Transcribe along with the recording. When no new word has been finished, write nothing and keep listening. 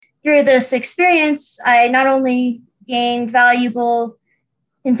through this experience, I not only gained valuable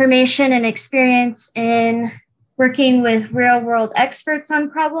information and experience in working with real world experts on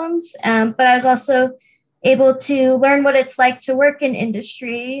problems, but I was also able to learn what it's like to work in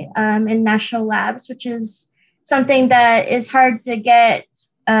industry in national labs, which is something that is hard to get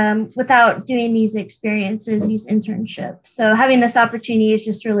without doing these experiences, these internships. So having this opportunity is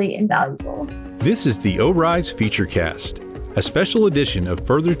just really invaluable. This is the ORISE Featurecast, a special edition of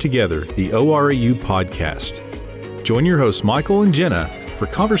Further Together, the ORAU podcast. Join your hosts Michael and Jenna for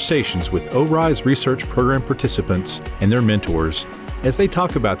conversations with ORISE research program participants and their mentors as they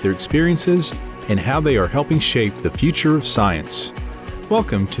talk about their experiences and how they are helping shape the future of science.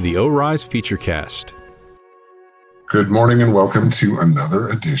 Welcome to the ORISE Featurecast. Good morning and welcome to another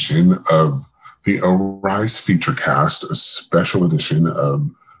edition of the ORISE Featurecast, a special edition of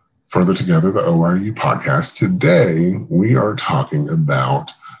Further Together, the ORAU podcast. Today, we are talking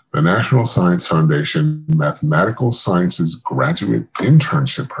about the National Science Foundation Mathematical Sciences Graduate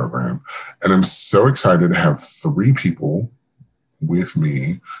Internship Program. And I'm so excited to have three people with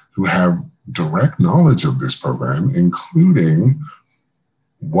me who have direct knowledge of this program, including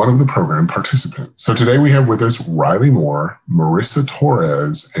one of the program participants. So today we have with us Ryleigh Moore, Marissa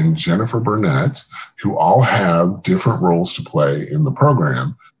Torres, and Jennifer Burnette, who all have different roles to play in the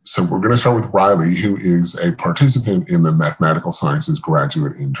program. So we're going to start with Ryleigh, who is a participant in the Mathematical Sciences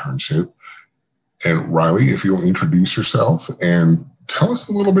Graduate Internship. And Ryleigh, if you'll introduce yourself and tell us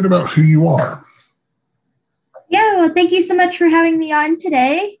a little bit about who you are. Yeah, well, thank you so much for having me on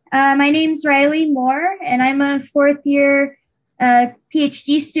today. My name's Ryleigh Moore, and I'm a fourth year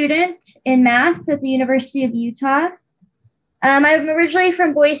PhD student in math at the University of Utah. I'm originally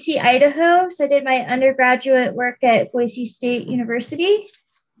from Boise, Idaho, so I did my undergraduate work at Boise State University.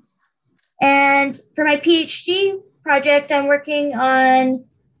 And for my PhD project, I'm working on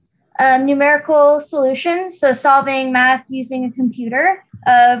numerical solutions, so solving math using a computer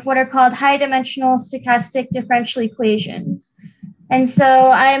of what are called high-dimensional stochastic differential equations. And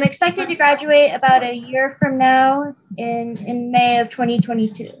so I'm expected to graduate about a year from now in May of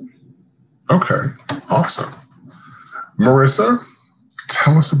 2022. Okay, awesome. Marissa,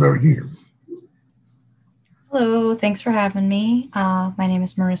 tell us about you. Hello, thanks for having me. My name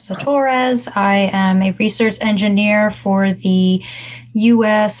is Marissa Torres. I am a research engineer for the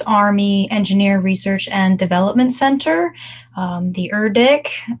U.S. Army Engineer Research and Development Center, the ERDIC,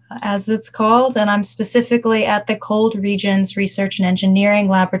 as it's called, and I'm specifically at the Cold Regions Research and Engineering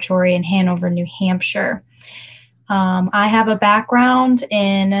Laboratory in Hanover, New Hampshire. I have a background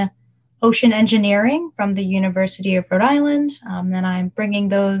in ocean engineering from the University of Rhode Island, and I'm bringing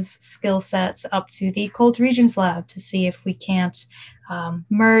those skill sets up to the Cold Regions Lab to see if we can't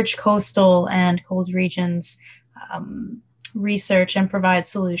merge coastal and cold regions research and provide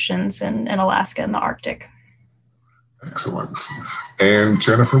solutions in Alaska and the Arctic. Excellent. And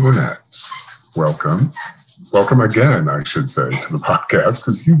Jennifer Burnette, welcome. Welcome again, I should say, to the podcast,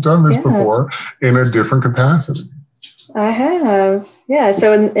 because you've done this before in a different capacity. I have. Yeah.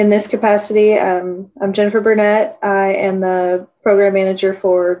 So in this capacity, I'm Jennifer Burnette. I am the program manager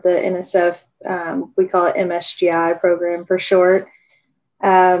for the NSF. We call it MSGI program for short.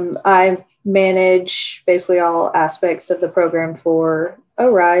 I manage basically all aspects of the program for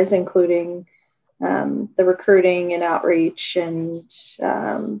ORISE, including the recruiting and outreach and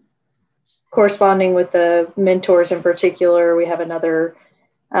corresponding with the mentors in particular. We have another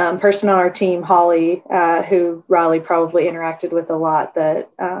person on our team, Holly, who Ryleigh probably interacted with a lot, that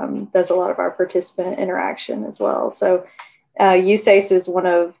does a lot of our participant interaction as well. So USACE is one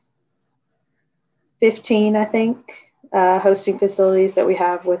of 15, I think, hosting facilities that we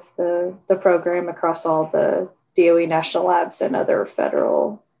have with the program across all the DOE national labs and other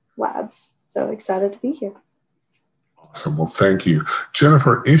federal labs. So excited to be here. Awesome. Well, thank you.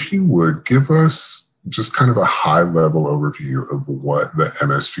 Jennifer, if you would give us just kind of a high-level overview of what the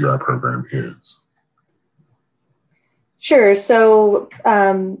MSGI program is. Sure. So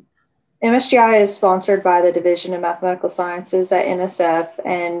MSGI is sponsored by the Division of Mathematical Sciences at NSF,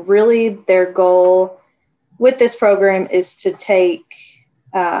 and really their goal with this program is to take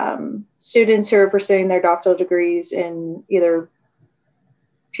students who are pursuing their doctoral degrees in either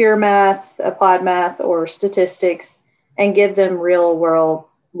pure math, applied math, or statistics, and give them real-world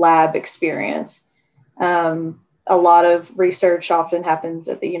lab experience. A lot of research often happens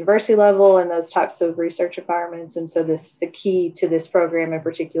at the university level and those types of research environments. And so the key to this program in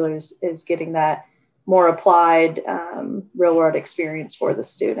particular is getting that more applied real world experience for the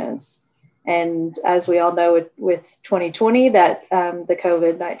students. And as we all know, with 2020, that the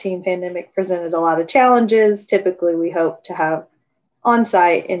COVID-19 pandemic presented a lot of challenges. Typically, we hope to have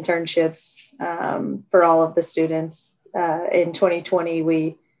on-site internships for all of the students. In 2020,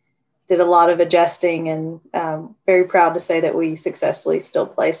 we did a lot of adjusting, and very proud to say that we successfully still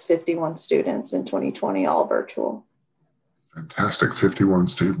placed 51 students in 2020, all virtual. Fantastic, 51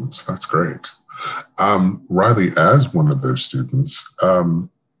 students. That's great. Ryleigh, as one of those students,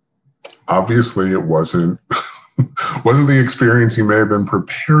 obviously it wasn't the experience you may have been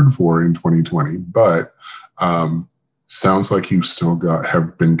prepared for in 2020, but sounds like you still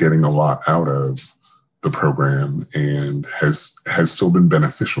have been getting a lot out of the program and has still been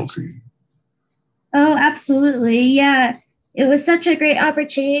beneficial to you. Oh, absolutely. Yeah. It was such a great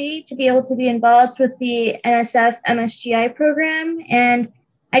opportunity to be able to be involved with the NSF MSGI program. And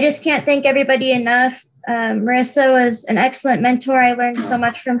I just can't thank everybody enough. Marissa was an excellent mentor. I learned so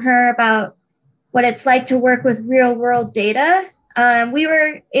much from her about what it's like to work with real world data. We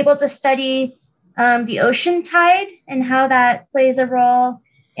were able to study the ocean tide and how that plays a role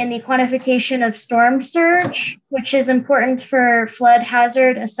in the quantification of storm surge, which is important for flood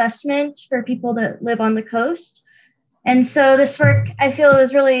hazard assessment for people that live on the coast. And so this work, I feel,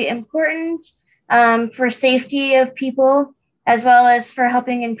 is really important for safety of people, as well as for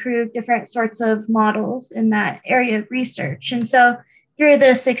helping improve different sorts of models in that area of research. And so through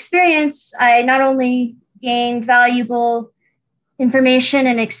this experience, I not only gained valuable information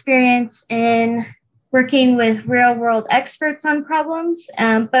and experience in working with real world experts on problems,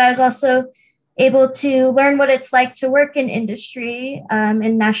 but I was also able to learn what it's like to work in industry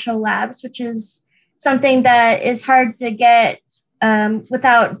in national labs, which is something that is hard to get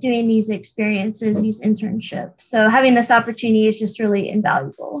without doing these experiences, these internships. So having this opportunity is just really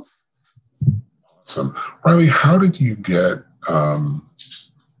invaluable. Awesome. Ryleigh, how did you get, I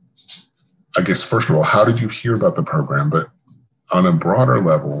guess, first of all, how did you hear about the program? But on a broader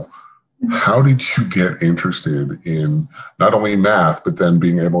level, how did you get interested in not only math, but then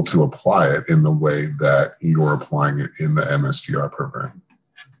being able to apply it in the way that you're applying it in the MSGI program?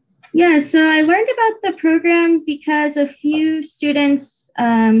 Yeah, so I learned about the program because a few students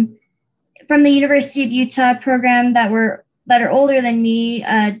from the University of Utah program that are older than me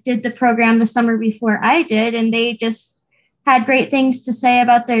did the program the summer before I did, and they just had great things to say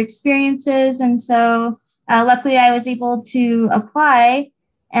about their experiences. And so luckily I was able to apply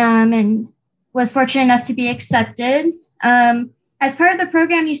and was fortunate enough to be accepted. As part of the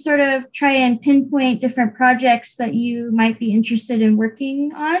program, you sort of try and pinpoint different projects that you might be interested in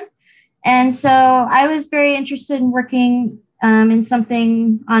working on. And so I was very interested in working in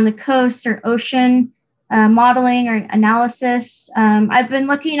something on the coast or ocean modeling or analysis. I've been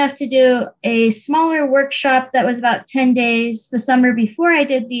lucky enough to do a smaller workshop that was about 10 days the summer before I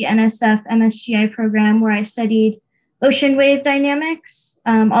did the NSF MSGI program, where I studied ocean wave dynamics,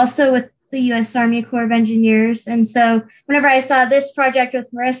 also with the U.S. Army Corps of Engineers. And so whenever I saw this project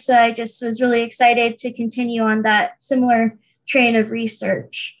with Marissa, I just was really excited to continue on that similar train of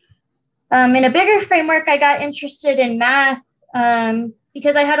research. In a bigger framework, I got interested in math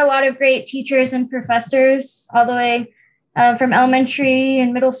because I had a lot of great teachers and professors all the way from elementary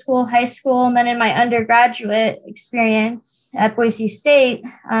and middle school, high school, and then in my undergraduate experience at Boise State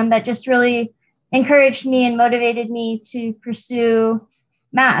that just really encouraged me and motivated me to pursue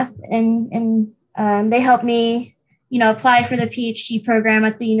math. And they helped me, apply for the PhD program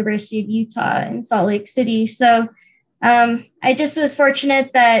at the University of Utah in Salt Lake City. So I just was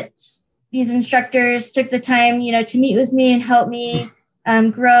fortunate that these instructors took the time, to meet with me and help me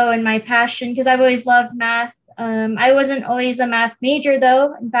grow in my passion, because I've always loved math. I wasn't always a math major,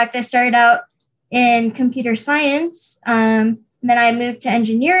 though. In fact, I started out in computer science. Then I moved to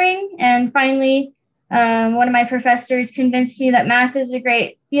engineering. And finally, one of my professors convinced me that math is a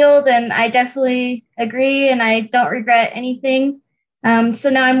great field. And I definitely agree. And I don't regret anything. So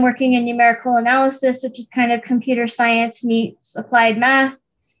now I'm working in numerical analysis, which is kind of computer science meets applied math.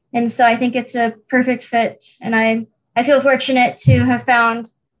 And so I think it's a perfect fit. And I feel fortunate to have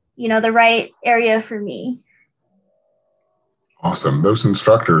found, the right area for me. Awesome. Those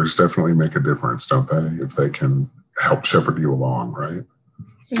instructors definitely make a difference, don't they? If they can help shepherd you along, right?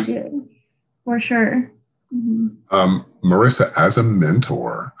 They do, for sure. Mm-hmm. Marissa, as a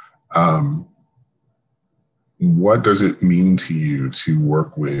mentor, what does it mean to you to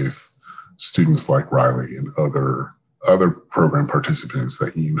work with students like Ryleigh and other program participants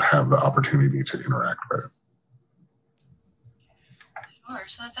that you have the opportunity to interact with? Sure.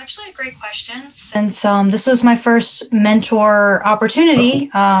 So that's actually a great question, since this was my first mentor opportunity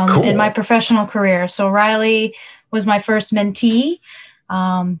cool. in my professional career. So Ryleigh was my first mentee.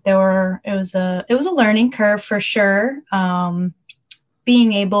 It was a learning curve for sure.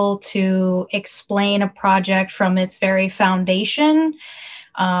 being able to explain a project from its very foundation,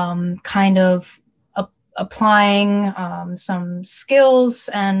 kind of applying some skills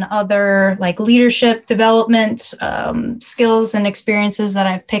and other like leadership development skills and experiences that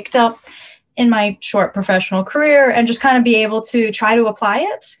I've picked up in my short professional career, and just kind of be able to try to apply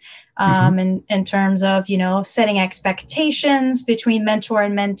it in terms of, setting expectations between mentor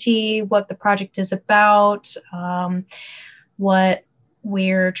and mentee, what the project is about, what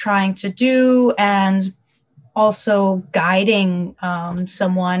we're trying to do, and also guiding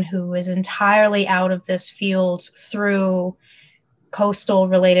someone who is entirely out of this field through coastal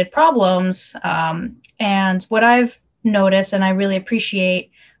related problems. And what I've noticed, and I really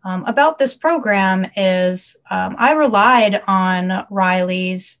appreciate about this program, is I relied on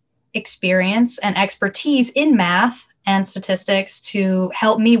Ryleigh's experience and expertise in math and statistics to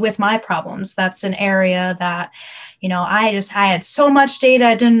help me with my problems. That's an area that, I had so much data,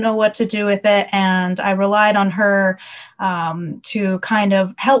 I didn't know what to do with it. And I relied on her to kind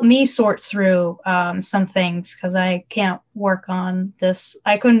of help me sort through some things, because I can't work on this.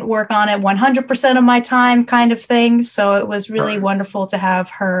 I couldn't work on it 100% of my time, kind of thing. So it was really wonderful to have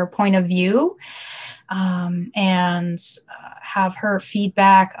her point of view and have her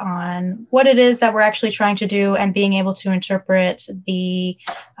feedback on what it is that we're actually trying to do, and being able to interpret the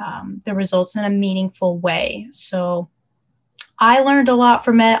results in a meaningful way. So I learned a lot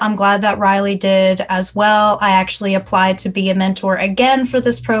from it. I'm glad that Ryleigh did as well. I actually applied to be a mentor again for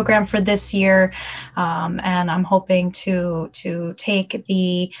this program for this year. And I'm hoping to take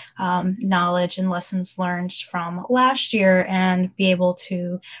the knowledge and lessons learned from last year and be able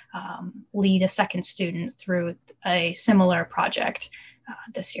to lead a second student through a similar project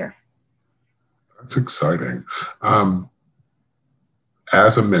this year. That's exciting.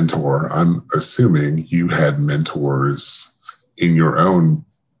 As a mentor, I'm assuming you had mentors in your own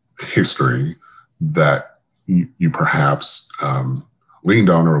history that you perhaps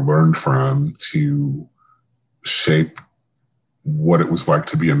leaned on or learned from to shape what it was like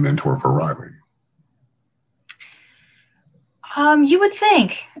to be a mentor for Ryleigh. You would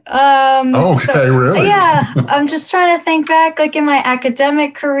think. Really? Yeah, I'm just trying to think back. Like in my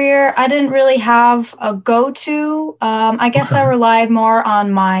academic career, I didn't really have a go-to. I guess I relied more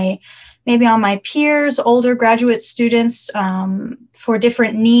on my peers, older graduate students, for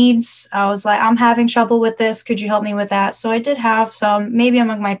different needs. I was like, I'm having trouble with this. Could you help me with that? So I did have some, maybe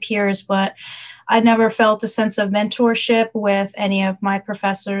among my peers, but I never felt a sense of mentorship with any of my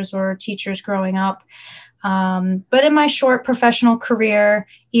professors or teachers growing up. But in my short professional career,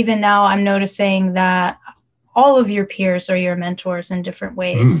 even now, I'm noticing that all of your peers are your mentors in different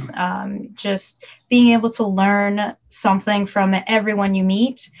ways. Just being able to learn something from everyone you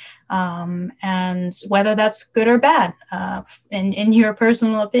meet, and whether that's good or bad, in your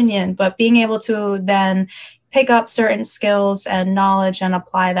personal opinion, but being able to then pick up certain skills and knowledge and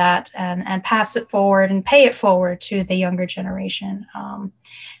apply that and pass it forward and pay it forward to the younger generation,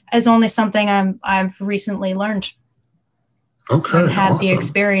 is only something I've recently learned. Okay, and had awesome. The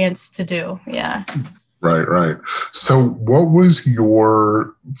experience to do. Yeah. Right. So what was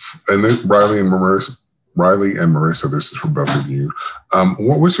your, and then Ryleigh and Marissa, this is for both of you.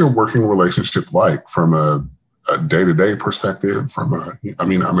 What was your working relationship like from a day-to-day perspective?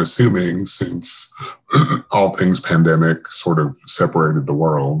 I'm assuming since all things pandemic sort of separated the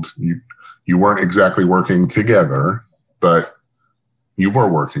world, you weren't exactly working together, but you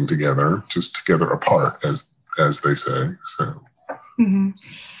were working together, just together apart, as they say. So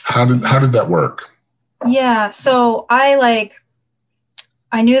how did that work? Yeah. So I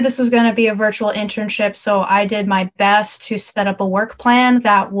knew this was going to be a virtual internship, so I did my best to set up a work plan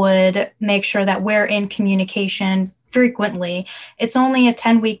that would make sure that we're in communication frequently. It's only a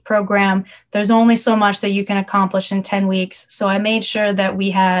 10-week program. There's only so much that you can accomplish in 10 weeks. So I made sure that we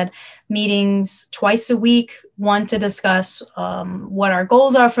had meetings twice a week, one to discuss what our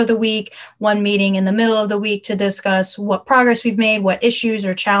goals are for the week, one meeting in the middle of the week to discuss what progress we've made, what issues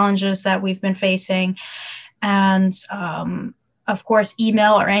or challenges that we've been facing, and of course,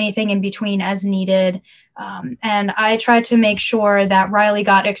 email or anything in between as needed. And I tried to make sure that Ryleigh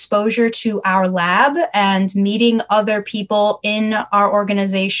got exposure to our lab and meeting other people in our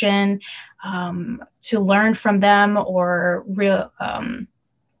organization to learn from them or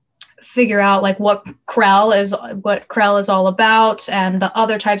figure out like what CREL is all about and the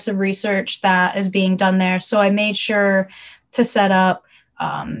other types of research that is being done there. So I made sure to set up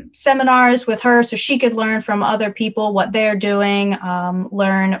seminars with her so she could learn from other people what they're doing,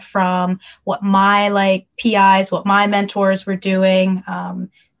 learn from what my PIs, what my mentors were doing,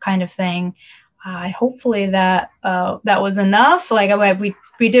 kind of thing. hopefully that was enough. Like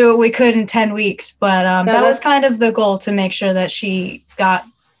we did what we could in 10 weeks, but that was kind of the goal, to make sure that she got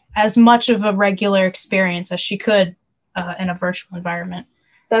as much of a regular experience as she could in a virtual environment.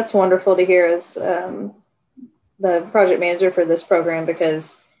 That's wonderful to hear as the project manager for this program,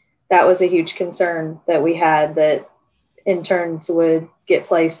 because that was a huge concern that we had, that interns would get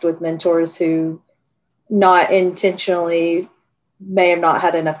placed with mentors who not intentionally may have not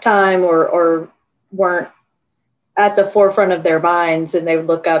had enough time or weren't at the forefront of their minds, and they would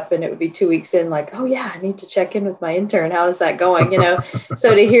look up and it would be 2 weeks in, like, oh yeah, I need to check in with my intern. How is that going?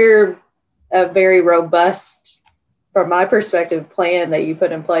 So to hear a very robust, from my perspective, plan that you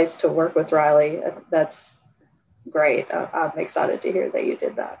put in place to work with Ryleigh, that's great. I'm excited to hear that you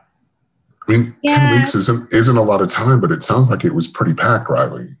did that. I mean, 10 weeks isn't a lot of time, but it sounds like it was pretty packed,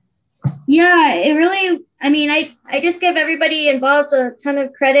 Ryleigh. Yeah, it really, I mean, I just give everybody involved a ton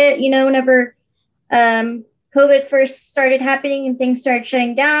of credit. Whenever COVID first started happening and things started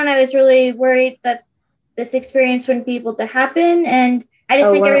shutting down, I was really worried that this experience wouldn't be able to happen. And I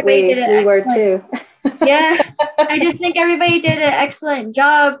just think everybody did an excellent. Yeah, I just think everybody did an excellent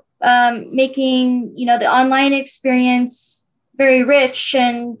job making, the online experience very rich.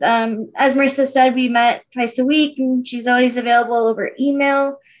 And as Marissa said, we met twice a week, and she's always available over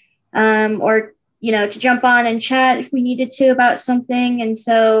email or, to jump on and chat if we needed to about something. And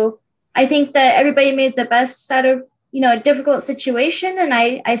so I think that everybody made the best out of, a difficult situation. And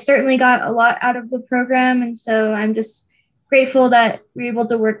I certainly got a lot out of the program. And so I'm just grateful that we were able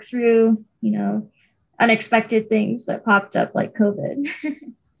to work through, unexpected things that popped up like COVID.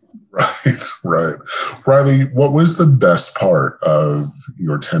 Right. Ryleigh, what was the best part of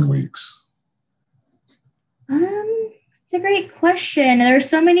your 10 weeks? It's a great question. There were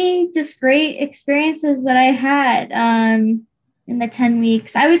so many just great experiences that I had in the 10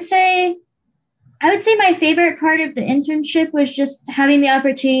 weeks. I would say my favorite part of the internship was just having the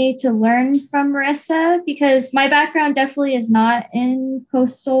opportunity to learn from Marissa, because my background definitely is not in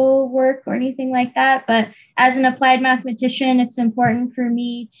coastal work or anything like that. But as an applied mathematician, it's important for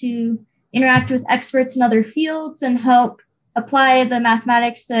me to interact with experts in other fields and help apply the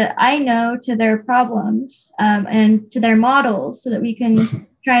mathematics that I know to their problems and to their models, so that we can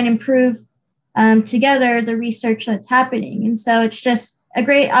try and improve together the research that's happening. And so it's just a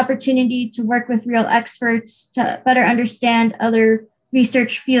great opportunity to work with real experts to better understand other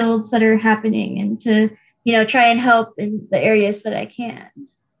research fields that are happening, and to, try and help in the areas that I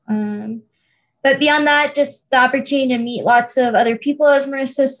can. But beyond that, just the opportunity to meet lots of other people. As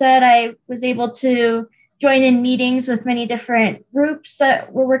Marissa said, I was able to join in meetings with many different groups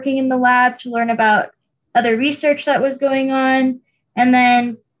that were working in the lab to learn about other research that was going on. And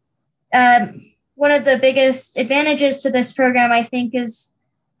then one of the biggest advantages to this program, I think, is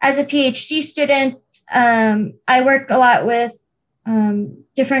as a PhD student, I work a lot with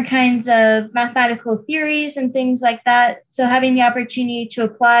different kinds of mathematical theories and things like that. So having the opportunity to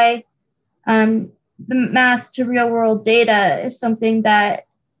apply the math to real world data is something that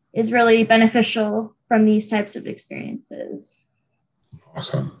is really beneficial from these types of experiences.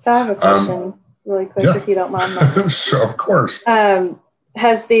 Awesome. So I have a question really quick, if you don't mind. Sure, of course.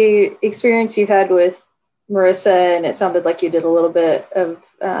 Has the experience you've had with Marissa, and it sounded like you did a little bit of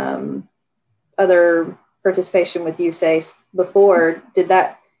other participation with USACE before,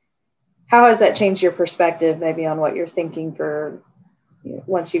 how has that changed your perspective maybe on what you're thinking for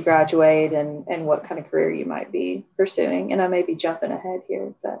once you graduate, and what kind of career you might be pursuing? And I may be jumping ahead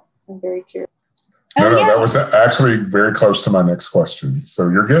here, but I'm very curious. No, that was actually very close to my next question. So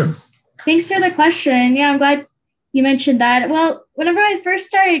you're good. Thanks for the question. Yeah, I'm glad you mentioned that. Well, whenever I first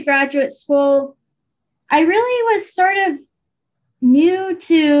started graduate school, I really was sort of new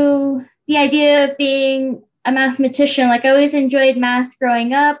to the idea of being a mathematician. Like, I always enjoyed math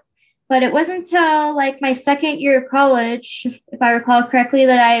growing up, but it wasn't until like my second year of college, if I recall correctly,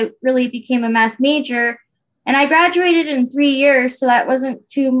 that I really became a math major. And I graduated in 3 years, so that wasn't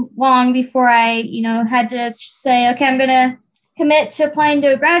too long before I, had to say, okay, I'm going to commit to applying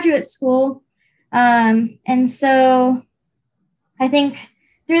to a graduate school. And so I think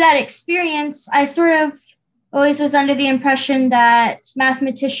through that experience, I sort of always was under the impression that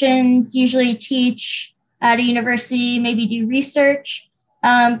mathematicians usually teach at a university, maybe do research.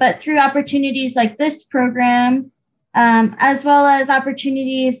 But through opportunities like this program, as well as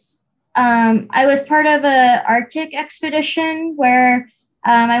opportunities, I was part of an Arctic expedition where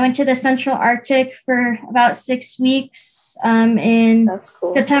I went to the Central Arctic for about 6 weeks in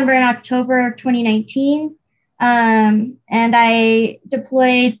September and October of 2019. And I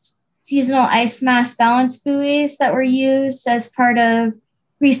deployed seasonal ice mass balance buoys that were used as part of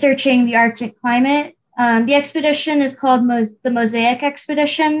researching the Arctic climate. The expedition is called the Mosaic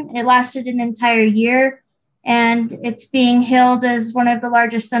Expedition. It lasted an entire year, and it's being hailed as one of the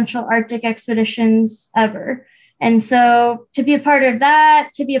largest Central Arctic expeditions ever. And so to be a part of that,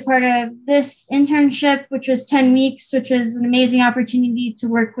 to be a part of this internship, which was 10 weeks, which was an amazing opportunity to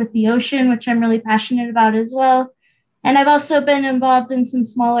work with the ocean, which I'm really passionate about as well. And I've also been involved in some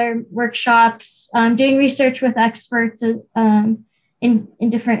smaller workshops, doing research with experts in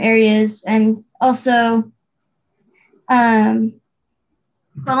different areas. And also, well,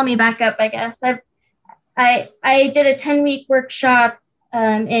 let me back up, I guess. I did a 10-week workshop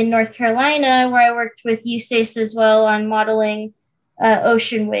in North Carolina, where I worked with USACE as well on modeling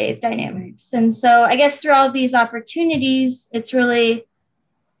ocean wave dynamics. And so I guess through all of these opportunities, it's really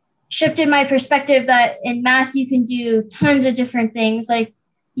shifted my perspective that in math, you can do tons of different things. Like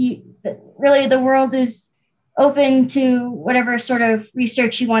really the world is open to whatever sort of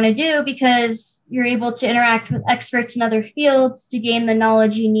research you want to do, because you're able to interact with experts in other fields to gain the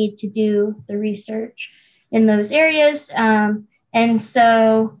knowledge you need to do the research in those areas. And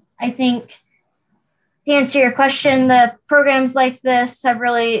so I think to answer your question, the programs like this have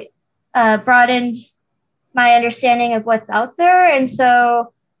really broadened my understanding of what's out there. And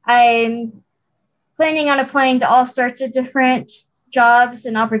so I'm planning on applying to all sorts of different jobs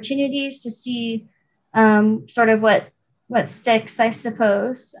and opportunities to see sort of what sticks, I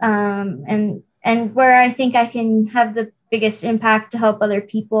suppose, and where I think I can have the biggest impact to help other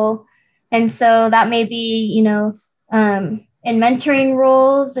people. And so that may be, in mentoring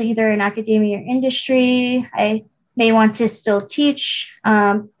roles, either in academia or industry. I may want to still teach,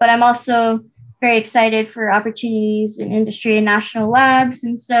 but I'm also very excited for opportunities in industry and national labs.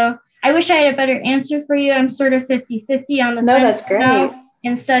 And so I wish I had a better answer for you. I'm sort of 50-50 on the No, fence that's great. now,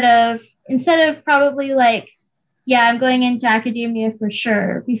 instead of probably like, yeah, I'm going into academia for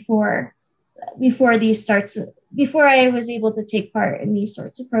sure before I was able to take part in these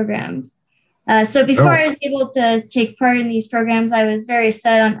sorts of programs. So before I was able to take part in these programs, I was very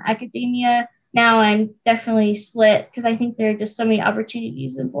set on academia. Now I'm definitely split because I think there are just so many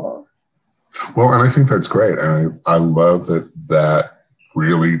opportunities in both. Well, and I think that's great. And I love that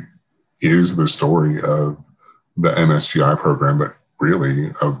really is the story of the MSGI program, but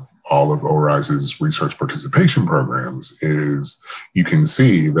really of all of ORISE's research participation programs, is you can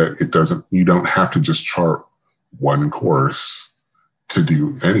see that you don't have to just chart one course to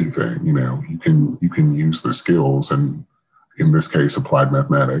do anything. You can use the skills, and in this case, applied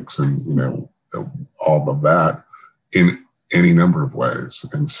mathematics and, all of that in any number of ways.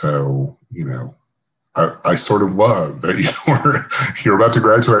 And so, I sort of love that you're about to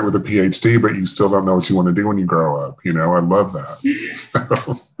graduate with a PhD, but you still don't know what you want to do when you grow up. I love that.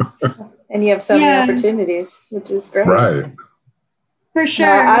 So. And you have so many opportunities, which is great. Right. For sure.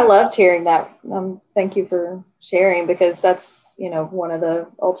 I loved hearing that. Thank you for sharing, because that's, one of the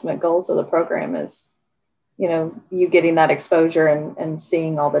ultimate goals of the program is, you getting that exposure and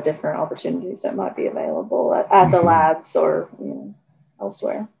seeing all the different opportunities that might be available at the labs or,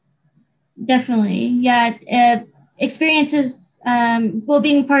 elsewhere. Definitely. Yeah. Experiences,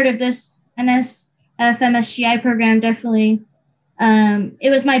 being part of this MSGI program, definitely, it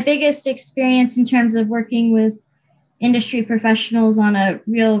was my biggest experience in terms of working with industry professionals on a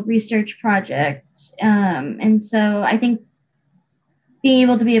real research project. And so I think being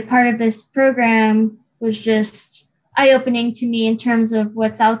able to be a part of this program was just eye-opening to me in terms of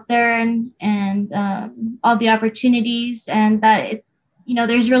what's out there and all the opportunities, and that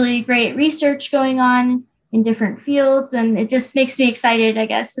there's really great research going on in different fields, and it just makes me excited, I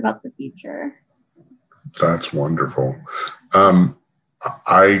guess, about the future. That's wonderful.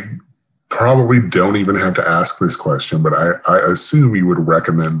 I probably don't even have to ask this question, but I assume you would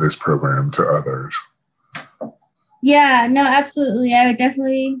recommend this program to others. Yeah, no, absolutely. I would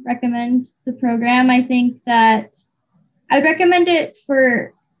definitely recommend the program. I think that I would recommend it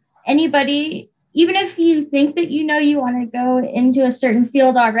for anybody, even if you think that you want to go into a certain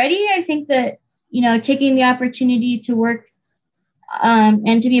field already. I think that, taking the opportunity to work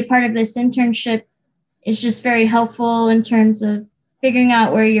and to be a part of this internship is just very helpful in terms of figuring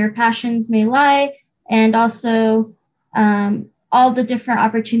out where your passions may lie, and also all the different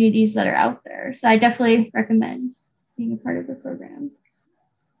opportunities that are out there. So I definitely recommend being a part of the program.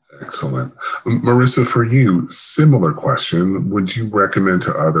 Excellent. Marissa, for you, similar question. Would you recommend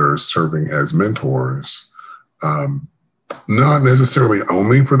to others serving as mentors, not necessarily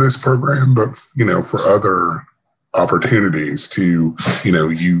only for this program, but, for other opportunities to,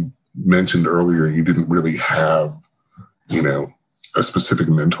 you mentioned earlier, you didn't really have, a specific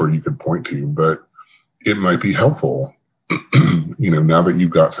mentor you could point to, but it might be helpful now that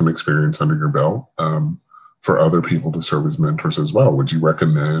you've got some experience under your belt, for other people to serve as mentors as well? Would you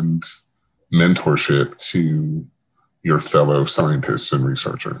recommend mentorship to your fellow scientists and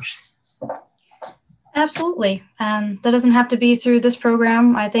researchers? Absolutely. And that doesn't have to be through this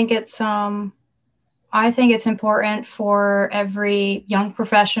program. I think it's important for every young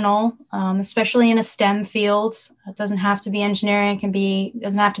professional, especially in a STEM field. It doesn't have to be engineering. It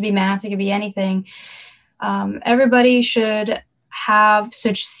doesn't have to be math. It could be anything. Everybody should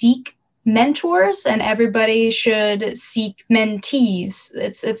seek mentors, and everybody should seek mentees.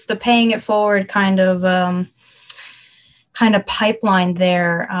 It's the paying it forward kind of pipeline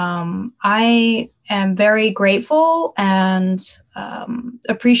there. I am very grateful and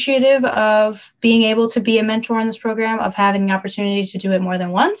appreciative of being able to be a mentor in this program, of having the opportunity to do it more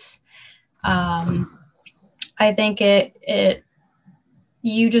than once. I think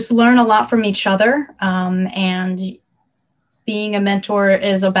you just learn a lot from each other, and being a mentor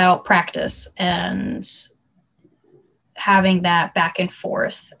is about practice and having that back and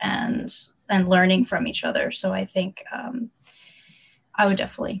forth and learning from each other. So I think I would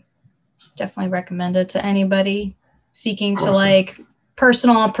definitely recommend it to anybody seeking to like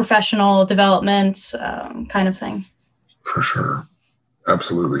personal and professional development kind of thing. For sure.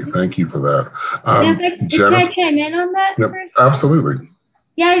 Absolutely. Thank you for that. Can I chime in on that first? Absolutely.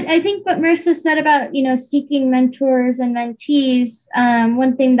 Yeah, I think what Marissa said about, seeking mentors and mentees,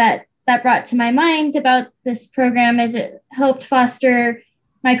 one thing that brought to my mind about this program is it helped foster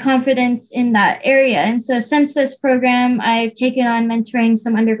my confidence in that area. And so since this program, I've taken on mentoring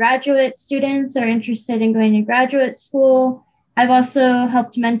some undergraduate students who are interested in going to graduate school. I've also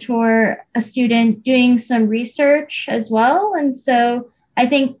helped mentor a student doing some research as well. And so I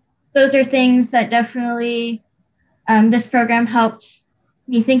think those are things that definitely this program helped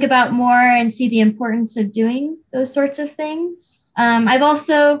me think about more and see the importance of doing those sorts of things. I've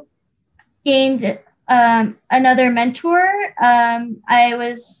also gained another mentor. I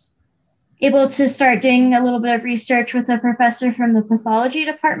was able to start doing a little bit of research with a professor from the pathology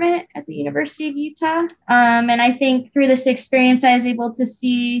department at the University of Utah. And I think through this experience, I was able to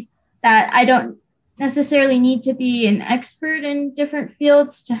see that I don't necessarily need to be an expert in different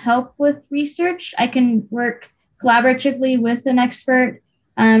fields to help with research. I can work collaboratively with an expert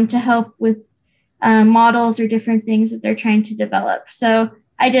to help with models or different things that they're trying to develop. So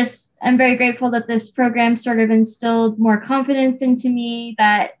I'm very grateful that this program sort of instilled more confidence into me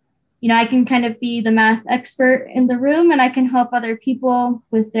that, I can kind of be the math expert in the room, and I can help other people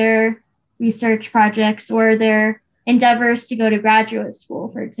with their research projects or their endeavors to go to graduate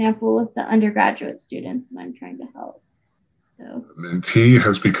school, for example, with the undergraduate students that I'm trying to help. So the mentee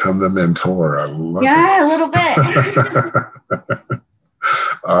has become the mentor. I love it. Yeah, a little bit.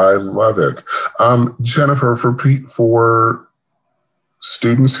 I love it. Jennifer, for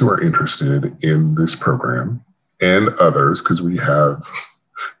students who are interested in this program and others, because we have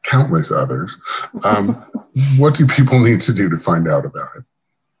countless others, what do people need to do to find out about it?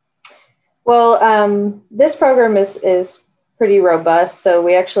 Well, this program is pretty robust. So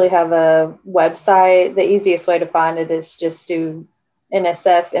we actually have a website. The easiest way to find it is just do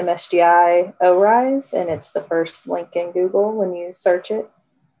NSF MSGI ORISE, and it's the first link in Google when you search it.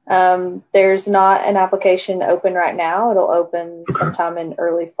 There's not an application open right now. It'll open sometime in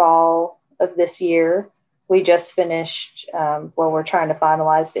early fall of this year. We just finished, we're trying to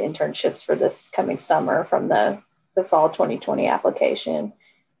finalize the internships for this coming summer from the fall 2020 application.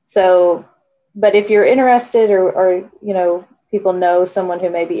 So, but if you're interested or people know someone who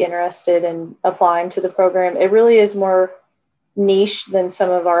may be interested in applying to the program, it really is more niche than some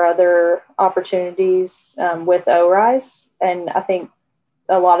of our other opportunities with ORISE. And I think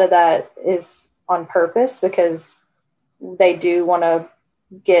a lot of that is on purpose because they do want to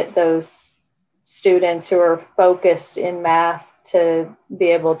get those students who are focused in math to be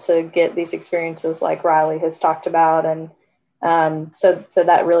able to get these experiences like Ryleigh has talked about. And so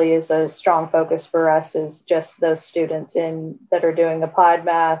that really is a strong focus for us, is just those students that are doing applied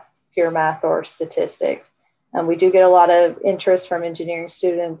math, pure math, or statistics. And we do get a lot of interest from engineering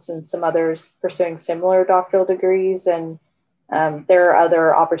students and some others pursuing similar doctoral degrees. And there are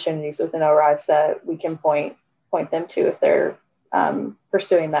other opportunities within ORISE that we can point them to if they're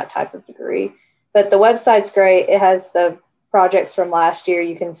pursuing that type of degree. But the website's great. It has the projects from last year.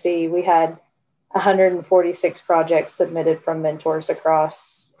 You can see we had 146 projects submitted from mentors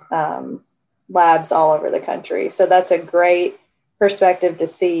across labs all over the country. So that's a great perspective to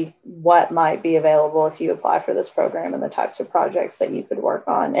see what might be available if you apply for this program and the types of projects that you could work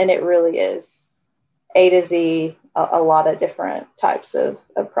on. And it really is A to Z, a lot of different types of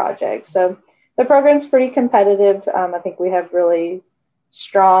projects. So the program's pretty competitive. I think we have really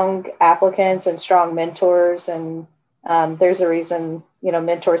strong applicants and strong mentors, and there's a reason,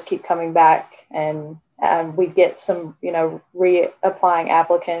 mentors keep coming back, and we get some, reapplying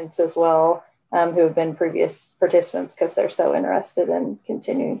applicants as well, who have been previous participants because they're so interested in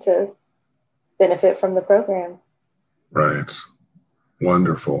continuing to benefit from the program. Right.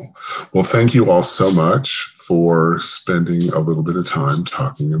 Wonderful. Well, thank you all so much for spending a little bit of time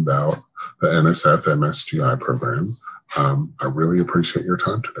talking about the NSF MSGI program. I really appreciate your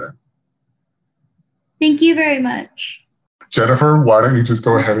time today. Thank you very much. Jennifer, why don't you just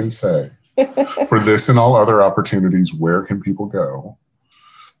go ahead and say, for this and all other opportunities, where can people go?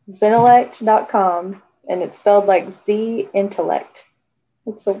 Zenelect.com, and it's spelled like Z intellect.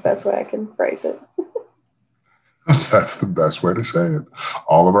 That's the best way I can phrase it. That's the best way to say it.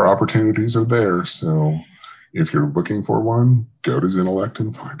 All of our opportunities are there. So if you're looking for one, go to Zenelect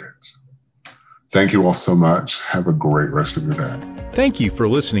and find it. Thank you all so much. Have a great rest of your day. Thank you for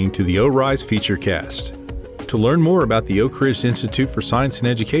listening to the ORISE Featurecast. To learn more about the Oak Ridge Institute for Science and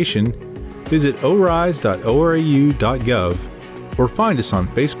Education, visit orise.orau.gov or find us on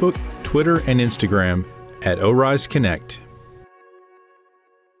Facebook, Twitter, and Instagram at ORISE Connect.